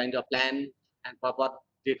any kind of plan, and proper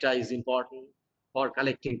data is important for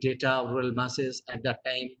collecting data, rural masses at that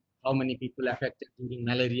time, how many people affected during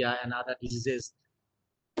malaria and other diseases.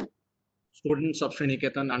 Students of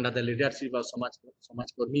Sriniketan under the leadership of Samaj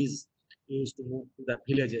Kurmis used to move to the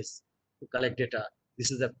villages to collect data.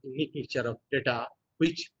 This is a unique picture of data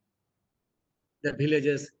which the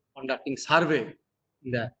villages conducting survey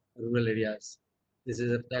in the rural areas. This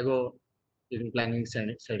is a Tagore during planning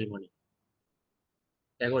ceremony.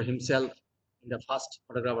 Tagore himself in the first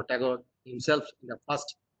photograph of Tagore himself in the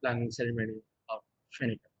first planning ceremony of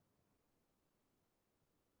Sriniketan.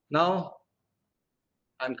 Now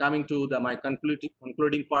I'm coming to my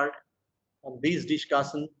concluding part of this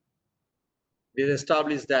discussion. It is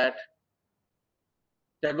established that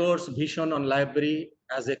Tagore's vision on library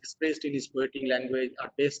as expressed in his poetic language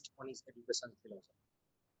are based on his education philosophy.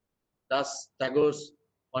 Thus, Tagore's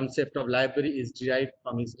concept of library is derived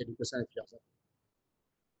from his education philosophy.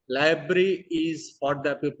 Library is for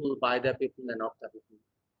the people, by the people, and of the people.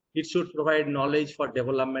 It should provide knowledge for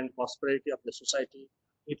development, prosperity of the society,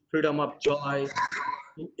 with freedom of joy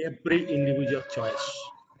to every individual choice.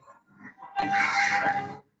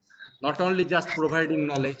 Not only just providing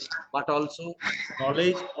knowledge, but also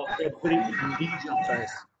knowledge of every individual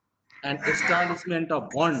choice. and establishment of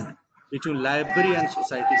bond between library and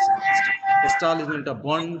society, establishment of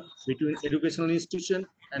bond between educational institution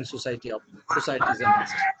and societies and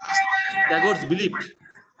master. Tagore's believed,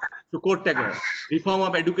 to quote Tagore, reform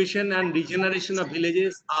of education and regeneration of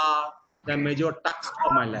villages are the major tasks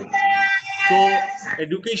of my life. So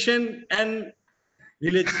education and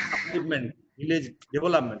village upliftment, village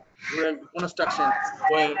development, rural construction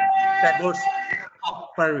were Tagore's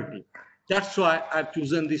top priority. That's why I've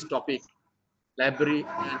chosen this topic, library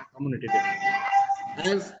and community development.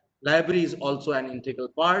 As library is also an integral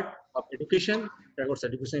part of education, Tagore's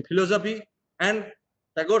education philosophy, and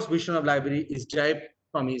Tagore's vision of library is derived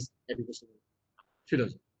from his education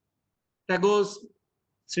philosophy. Tagore's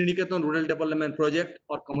Sriniketan Rural Development Project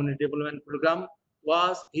or Community Development Program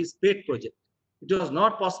was his pet project. It was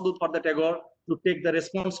not possible for the Tagore to take the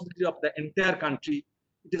responsibility of the entire country.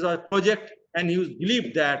 It is a project, and he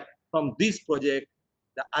believed that from this project,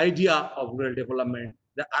 the idea of rural development,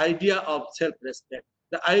 the idea of self-respect,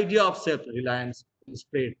 the idea of self-reliance will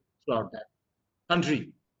spread throughout that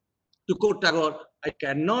country. To quote Tagore, I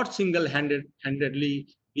cannot single-handedly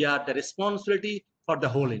bear the responsibility for the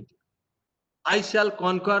whole India. I shall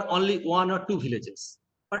conquer only 1 or 2 villages.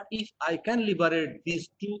 But if I can liberate these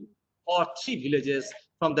 2 or 3 villages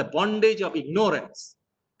from the bondage of ignorance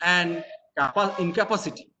and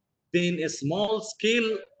incapacity, then a small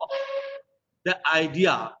scale of the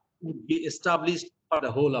idea would be established for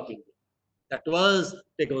the whole of India. That was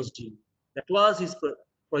Tagore's dream. That was his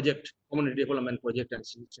project, community development project, and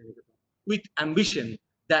with ambition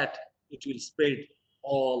that it will spread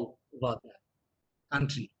all over the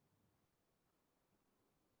country.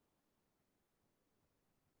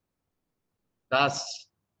 Thus,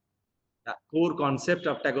 the core concept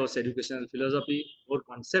of Tagore's educational philosophy, core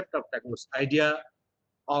concept of Tagore's idea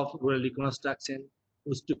of rural reconstruction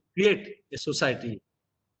was to create a society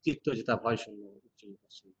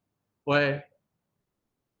where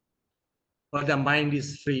the mind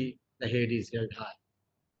is free, the head is held high.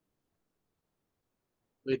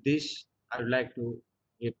 With this, I would like to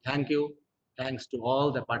give thanks to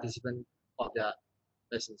all the participants of the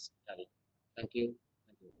lessons. Thank you.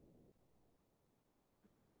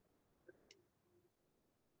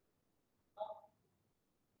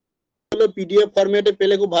 PDF ফরম্যাটে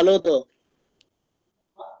পেলে খুব ভালো হতো।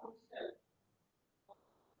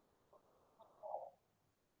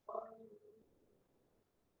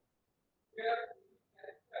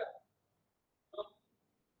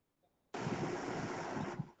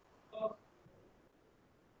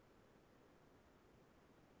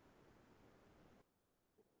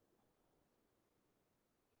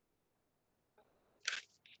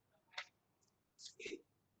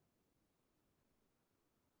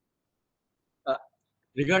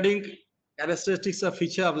 Regarding characteristics of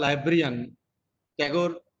feature of librarian,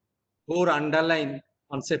 Tagore core underline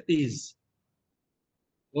concept is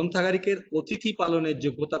গ্রন্থাগারিকের অতিথি পালনের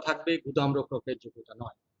যোগ্যতা থাকবে, গুদাম রক্ষকের যোগ্যতা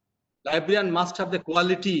নয়। Librarian must have the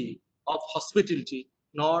quality of hospitality,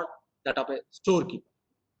 not that of a storekeeper.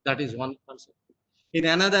 That is one concept. In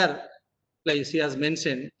another place, he has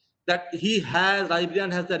mentioned that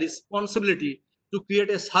librarian has the responsibility to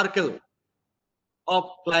create a circle of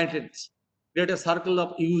clients, create a circle of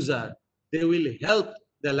user. They will help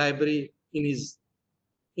the library in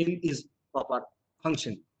his proper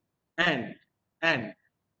function. And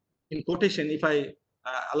in quotation, if I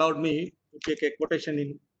allowed me to take a quotation in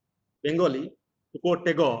Bengali, to quote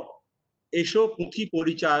Tagore, "Esho puthi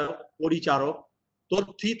poricharo,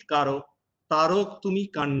 torthit karo, tarok tumi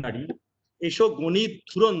kandari, esho gonit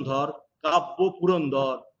thurandhar, kabbo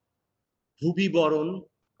purandhar, bhubi boron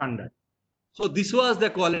kandari." So this was the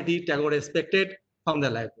quality Tagore expected from the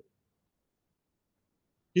library.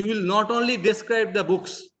 He will not only describe the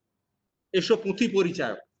books, esho puthi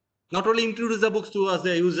poricharo, not only introduce the books to us,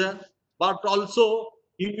 the user, but also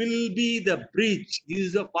he will be the bridge. He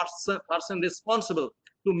is the person responsible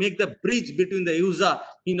to make the bridge between the user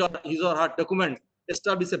his or her document,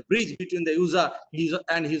 establish a bridge between the user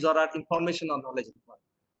and his or her information or knowledge.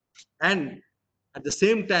 And at the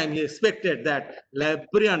same time, he expected that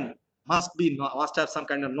librarian must have some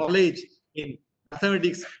kind of knowledge in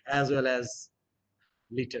mathematics as well as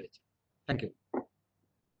literature. Thank you.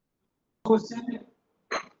 Question.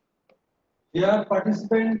 Dear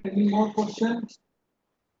participant, any more questions?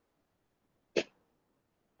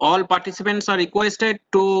 All participants are requested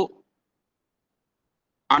to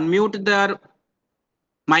unmute their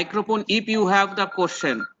microphone if you have the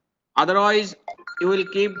question. Otherwise, you will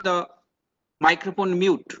keep the microphone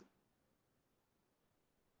mute.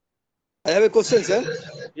 I have a question, sir.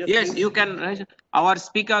 Yes, you can. Our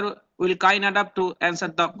speaker will kind enough to answer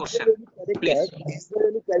the question. Please. Is there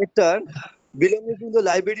any character belonging to the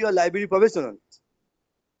library or library professional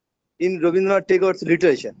in Rabindranath Tagore's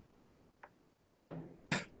literature?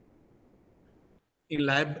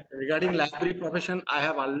 Regarding library profession, I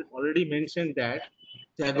have already mentioned that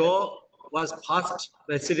Tagore was first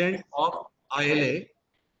president of ILA,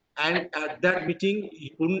 and at that meeting he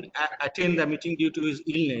couldn't attend the meeting due to his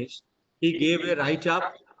illness. He gave a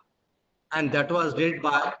write-up, and that was read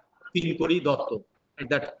by Tinkori Dotto at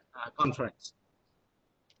that conference.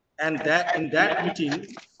 And that in that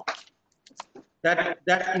meeting, that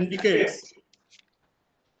indicates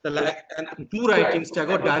and two writings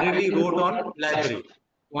Tagore directly wrote on library.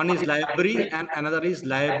 One is library and another is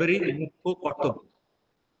library Mukho Kartabya.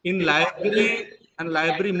 In library and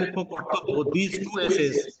library Mukho Kartabya, these two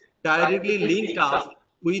essays directly linked up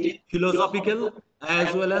with philosophical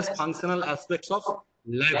as well as functional aspects of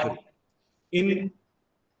library. In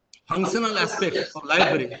functional aspects of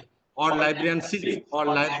library or librarianship or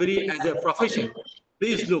library as a profession,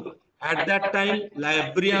 please look, at that time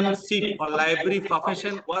librarianship or library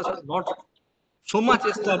profession was not so much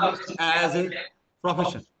established as a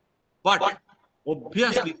profession. But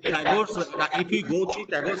obviously Tagore's, if we go through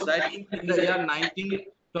Tagore's writing in the year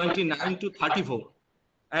 1929 to 34,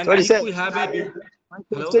 and Sorry, if sir. we have a My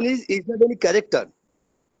question is there any character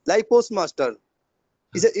like postmaster?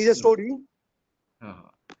 Is a story?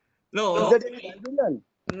 no. Is that any librarian?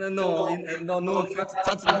 No,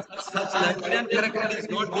 such librarian character is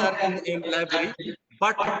not there in library,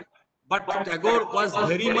 but Tagore was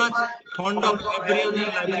very much fond of librarian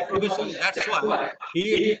and library profession. That's why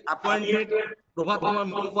he appointed Prabhat Kumar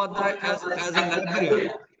Mukhopadhyay as a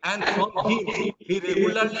librarian, and from him he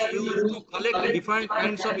regularly used to collect different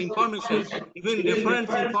kinds of information, even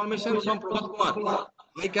reference information from Prabhat Kumar.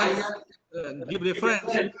 I can give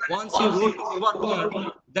reference. Once he wrote to Prabhat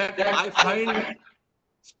Kumar that I find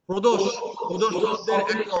Pradosh শব্দের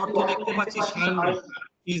একটা অর্থ দেখতে পাচ্ছি Sayan.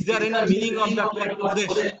 Is there any meaning of that word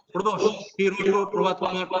Pradosh? He wrote to Prabhat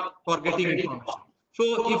Kumar for getting information. So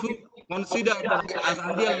if you consider that as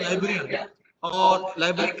ideal librarian or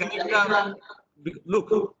library character, look,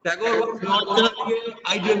 Tagore was not only an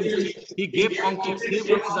idealist, he gave concrete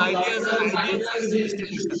of his ideas and ideals in his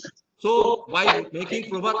institution. So by making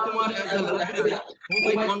Prabhat Kumar as a librarian, whom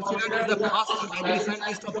I consider as the first library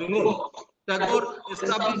scientist of Bengal, Tagore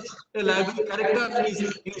established a library character in his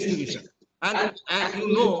institution. And you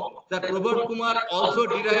know that Prabhat Kumar also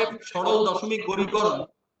derived Saral Dashamik Gorikaran,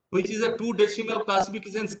 which is a 2-decimal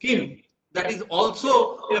classification scheme that is also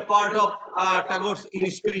a part of Tagore's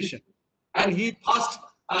inspiration. And he first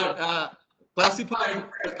classified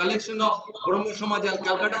the collection of Brahmo Samaj in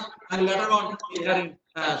Calcutta and later on here in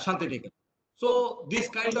Shantiniketan. So this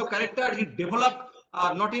kind of character he developed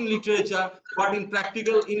not in literature but in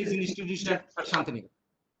practical in his institution at Shantiniketan.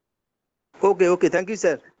 Okay. Thank you,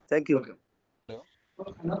 sir. Thank you. Welcome.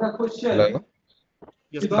 Another question. Hello.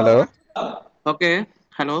 Yes, Hello. Okay,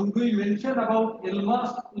 hello. We mentioned about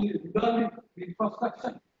Elmas in rural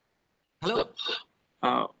infrastructure. Hello.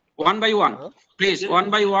 One by one, please, one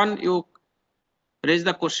by one, you raise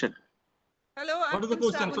the question. Hello, What is the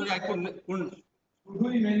question? Sorry, I couldn't.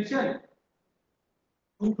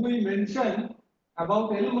 Could we mention about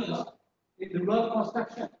Elmas in rural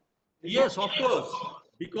construction? Yes, of course.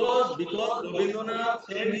 Because Rabindranath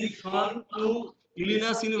sent his son to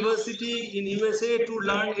Illinois University in USA to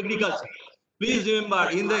learn agriculture. Please remember,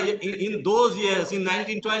 in those years, in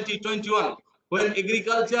 1920-21, when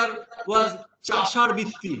agriculture was chashar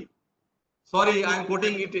bitti. Sorry, I am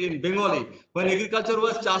quoting it in Bengali. When agriculture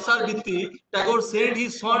was chashar bitti, Tagore sent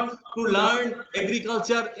his son to learn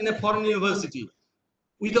agriculture in a foreign university,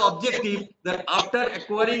 with the objective that after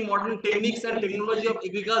acquiring modern techniques and technology of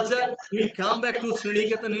agriculture, he will come back to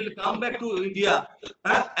Sriniketan, he will come back to India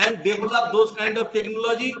and develop those kind of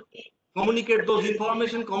technology, communicate those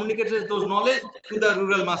information, communicate those knowledge to the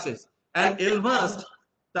rural masses. And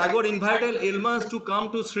Tagore invited Elmas to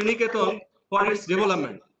come to Sriniketan for its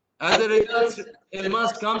development. As a result,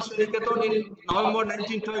 Elmas comes to Sriniketan in November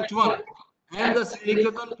 1921. And the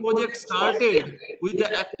Sriniketan project started with the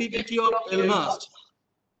activity of Elmas.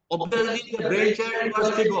 Obviously, the brainchild was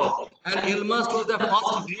Tagore, and Elmas was the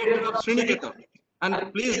first director of Sriniketan. And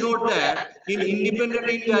please note that in independent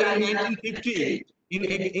India in 1950, in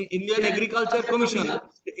Indian Agriculture Commission,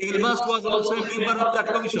 Elmas was also a member of that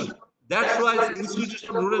commission. That's why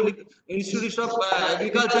Institute of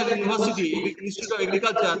Agriculture University, Institute of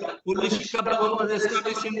Agriculture, Pulli Shiksha Bhavan was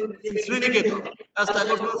established in Sriniketan. As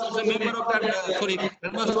Tagore was also a member of that,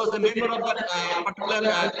 Elmas was a member of that particular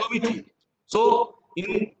committee. So,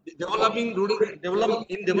 in development of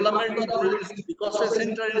rural because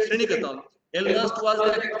center in Sriniketan, Elmhurst was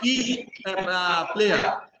the key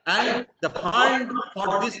player, and the fund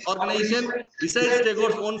for this organization, besides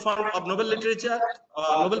Tagore's own fund of Nobel Literature,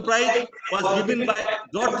 Nobel Prize, was given by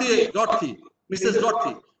Dorothy, Mrs.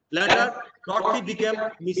 Dorothy. Later, Dorothy became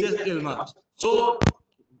Mrs. Elmhurst. So,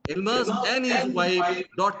 Elmhurst and his wife,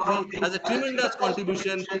 Dorothy, has a tremendous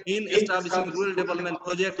contribution in establishing rural development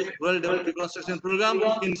project, rural reconstruction program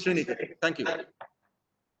in Sriniketan. Thank you.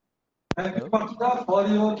 Thank you, Partha, for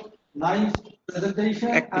your nice presentation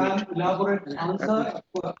and elaborate answer.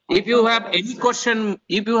 If you have any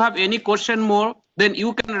question more, then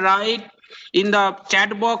you can write in the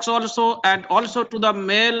chat box also, and also to the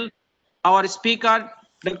mail our speaker,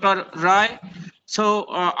 Dr. Rai. So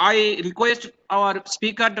I request our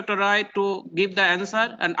speaker, Dr. Rai, to give the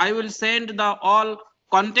answer, and I will send the all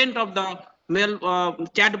content of the mail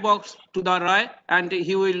chat box to the Rai, and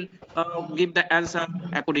he will give the answer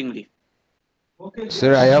accordingly. Okay.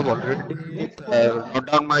 Sir, I have already note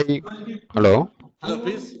down my. Hello. Hello,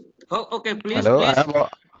 please. Oh, okay, please, Hello. please.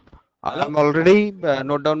 I am already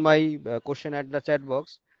note down my question at the chat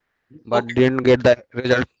box, but Okay. didn't get the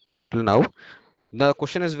result till now. The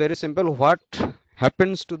question is very simple. What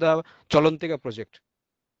happens to the Cholantika project?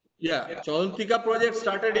 Yeah, Cholantika project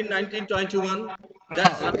started in 1921.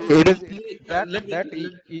 That's It is let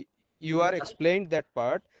me, you are explained that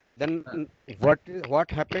part. Then what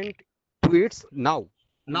happened to it now?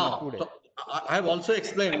 now, Today. so I have also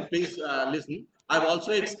explained, please listen. I've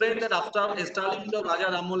also explained that after establishment of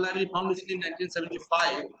Raja Rammohn Library Foundation in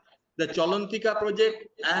 1975, the Cholantika project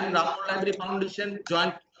and Rammohn Library Foundation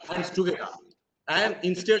joined hands together. And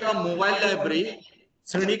instead of mobile library,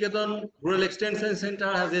 Sriniketan Rural Extension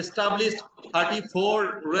Center has established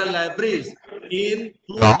 34 rural libraries in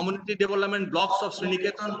 2 community development blocks of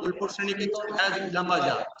Sriniketan, Ulpur Sriniketan as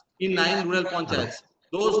Ilambajar in 9 rural panchayats.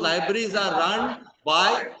 Those libraries are run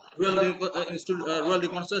by Rural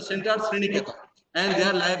Reconstruction Center, Sriniketan. And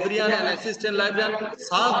their librarian and assistant librarian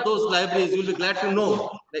serve those libraries. You'll be glad to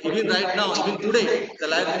know that even right now, even today, the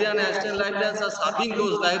librarian and assistant librarians are serving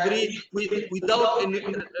those libraries without any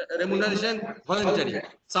remuneration, voluntary.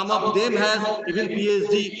 Some of them has even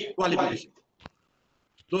PhD qualification.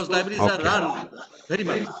 Those libraries are run very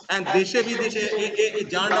much. And Deshe Videshe, a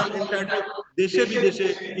journal entitled Deshe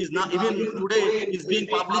Videshe is now even today is being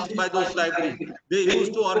published by those libraries. They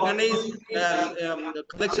used to organize a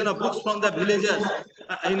collection of books from the villages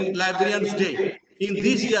in Librarians' Day. In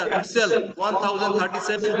this year itself,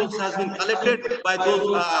 1,037 books has been collected by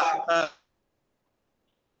those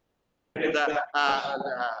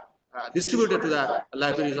distributed to the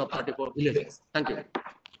libraries of 34 villages. Thank you.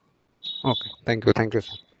 Okay. Thank you,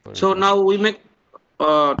 sir. So now we make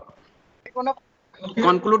Okay.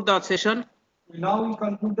 conclude the session. Now we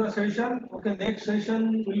conclude the session. Okay, next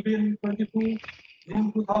session will be in 22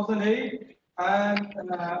 June 2008, and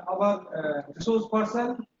our resource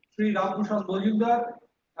person, Sri Ramkushan Mojumdar,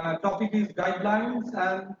 topic is guidelines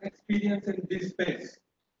and experience in this space.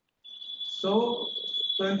 So,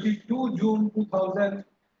 22 June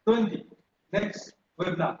 2020, next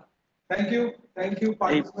webinar. Thank you,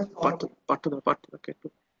 participants.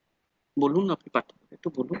 বলুন আপনি একটু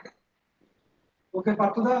বলুন। Okay,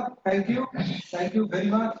 Partha, thank you very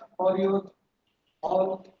much for your all.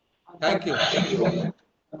 Thank you.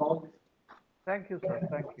 Thank you, sir.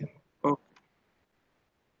 Thank you.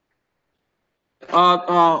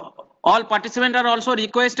 All participants are also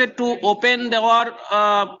requested to open their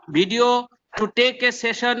video to take a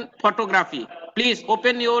session photography. Please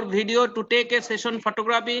open your video to take a session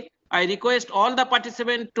photography. I request all the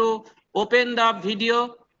participants to open the video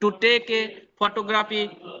to take a photography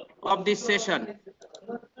of this session.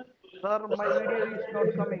 Sir, my video is not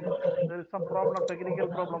coming. There is some problem, technical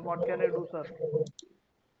problem. What can I do, sir?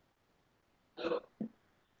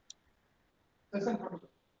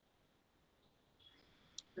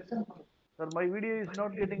 Sir, my video is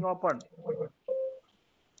not getting opened.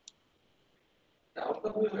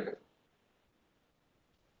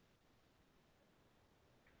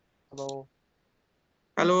 Hello.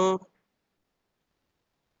 Hello.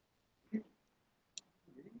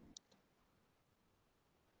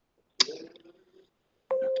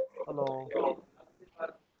 Hello.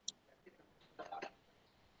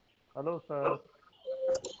 Hello, sir.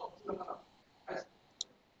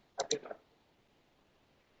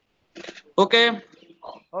 Okay.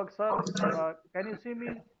 Okay, sir. Can you see me?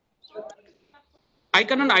 I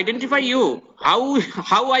cannot identify you.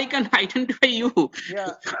 How I can identify you?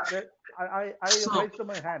 Yeah, I raised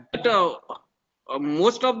my hand. But,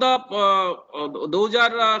 most of the those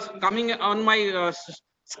are coming on my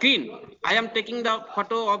screen. I am taking the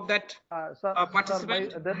photo of that Sir,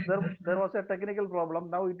 participant. there was a technical problem.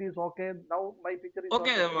 Now it is okay. Now my picture is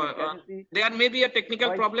Okay, on the screen. Can you see? there may be a technical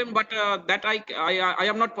Right. problem, but that I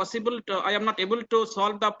am not possible to, I am not able to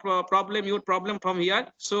solve the problem, your problem from here.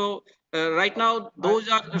 So right now those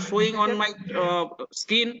are showing on my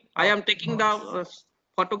screen. I am taking the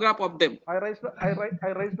photograph of them. I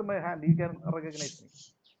raised my hand. You can recognize me.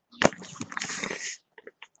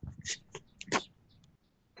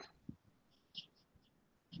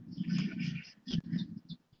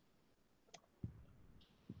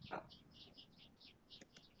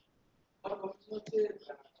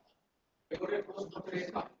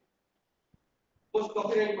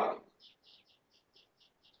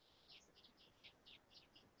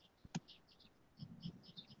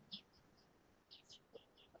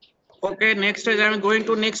 Okay, next page. I am going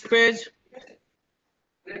to next page.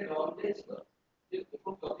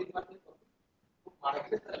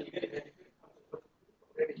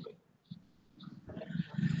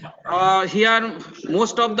 Here,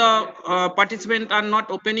 most of the participants are not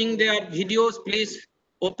opening their videos. Please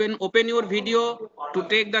open your video to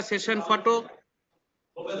take the session photo.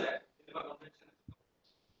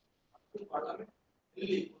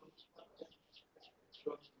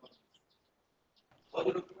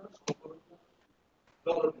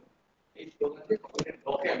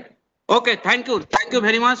 Okay, thank you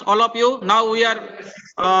very much, all of you. Now we are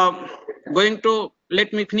going to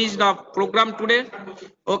let me finish the program today.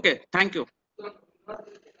 Okay, thank you.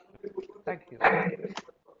 Thank you.